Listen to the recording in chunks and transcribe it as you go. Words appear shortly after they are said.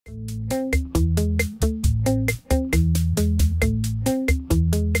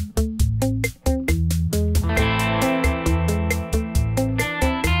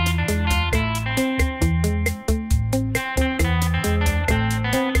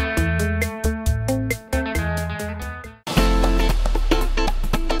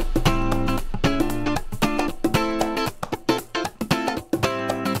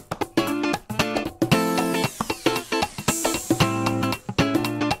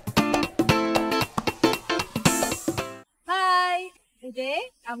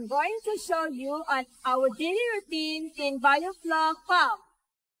Today, I'm going to show you on our daily routine in Biofloc farm.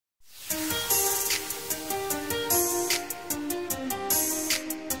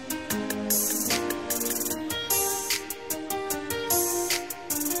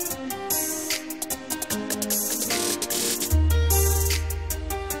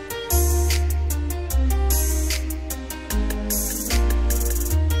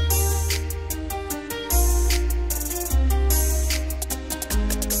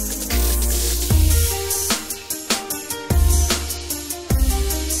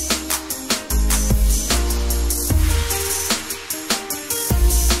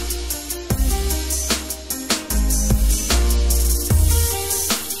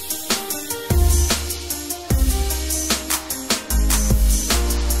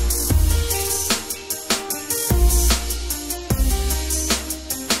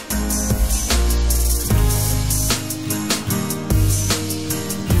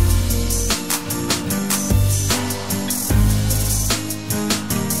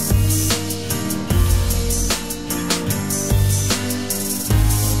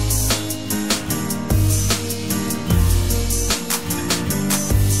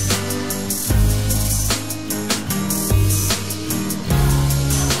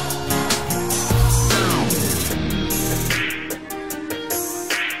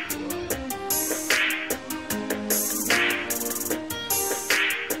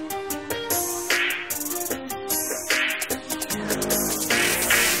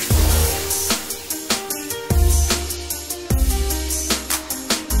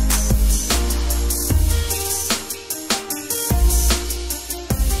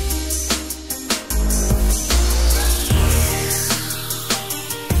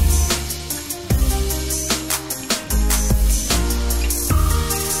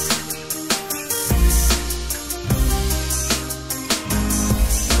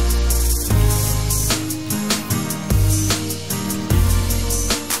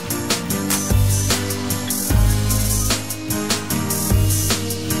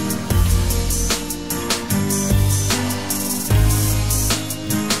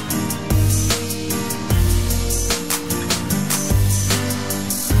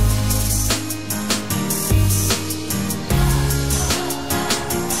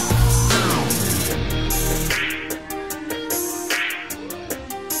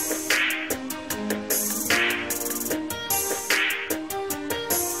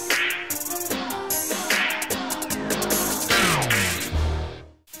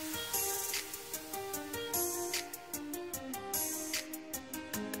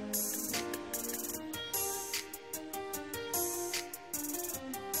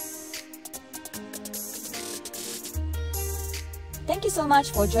 Thank you so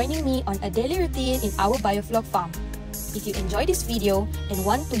much for joining me on a daily routine in our Biofloc farm. If you enjoyed this video and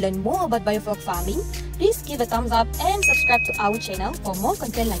want to learn more about Biofloc farming, please give a thumbs up and subscribe to our channel for more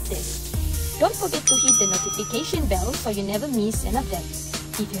content like this. Don't forget to hit the notification bell so you never miss an update.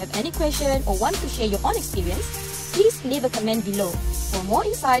 If you have any question or want to share your own experience, please leave a comment below. For more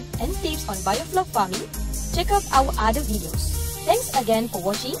insight and tips on Biofloc farming, check out our other videos. Thanks again for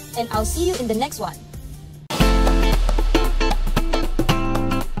watching, and I'll see you in the next one.